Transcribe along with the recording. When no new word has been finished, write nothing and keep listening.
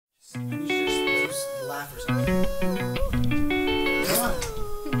What?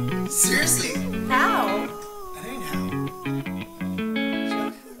 Seriously? How? That ain't how.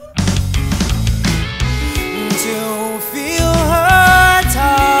 To feel her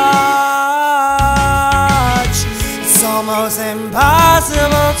touch, it's almost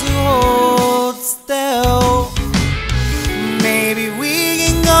impossible to hold still. Maybe we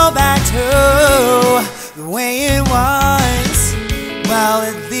can go back to the way it was. Well,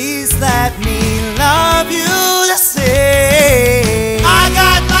 at least let me love you the same. I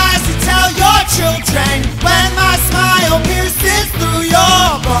got lies to tell your children when my smile pierces through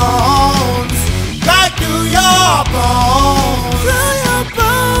your bones, right through your bones. Through your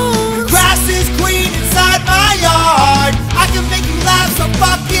bones. Grass is green inside my yard. I can make you laugh so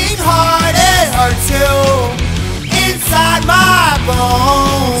fucking hard it hurts you inside my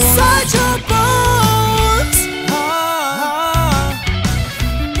bones. Inside your bones.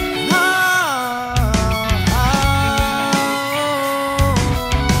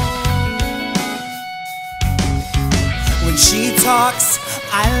 When she talks,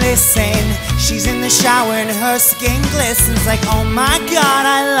 I listen. She's in the shower and her skin glistens like, oh my God,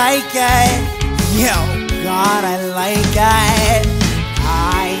 I like it. Yo, God, I like it.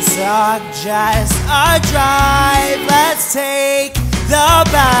 I suggest a drive. Let's take the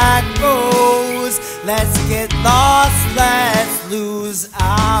back roads. Let's get lost. Let's lose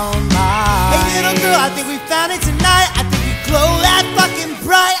our minds. Hey little girl, I think we found it tonight. I think we glow that fucking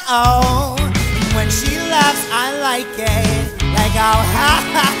bright. Oh, And when she laughs, I like it. Like how ha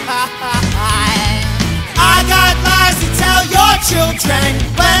ha ha ha ha. I got lies to tell your children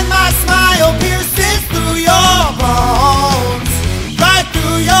when my smile pierces through your bones, right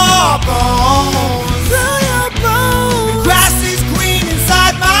through your bones. Through your bones. Grass is green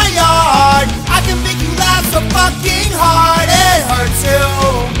inside my yard. I can make you laugh so fucking hard it hurts you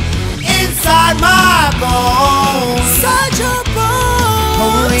inside my bones. Inside your bones.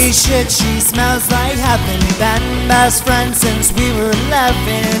 Holy shit, she smells like heaven. Been best friends since we were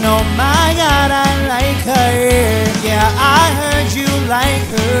 11. Oh my God, I like her. Yeah, I heard you like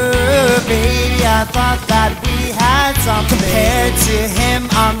her. Baby, I thought that we had some. Compared to him,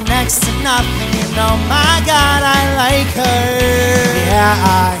 I'm next to nothing. And oh my God, I like her. Yeah,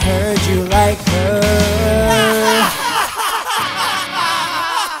 I heard you like her.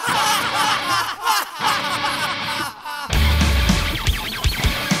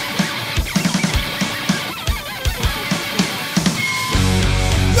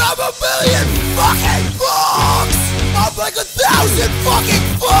 I'm a million fucking bucks. I'm like 1,000 fucking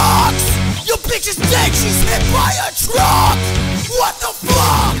bucks. Your bitch is dead, she's hit by a truck. What the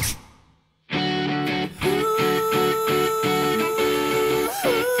fuck?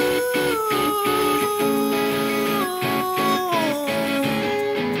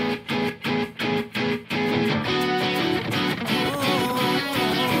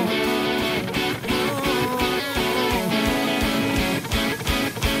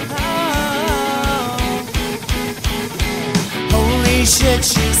 Holy shit,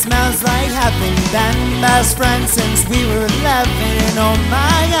 she smells like heaven. Been best friends since we were 11. And oh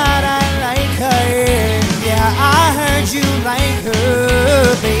my God, I like her. Yeah, I heard you like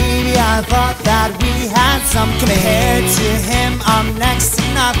her. Baby, I thought that we had some. Compared to him, I'm next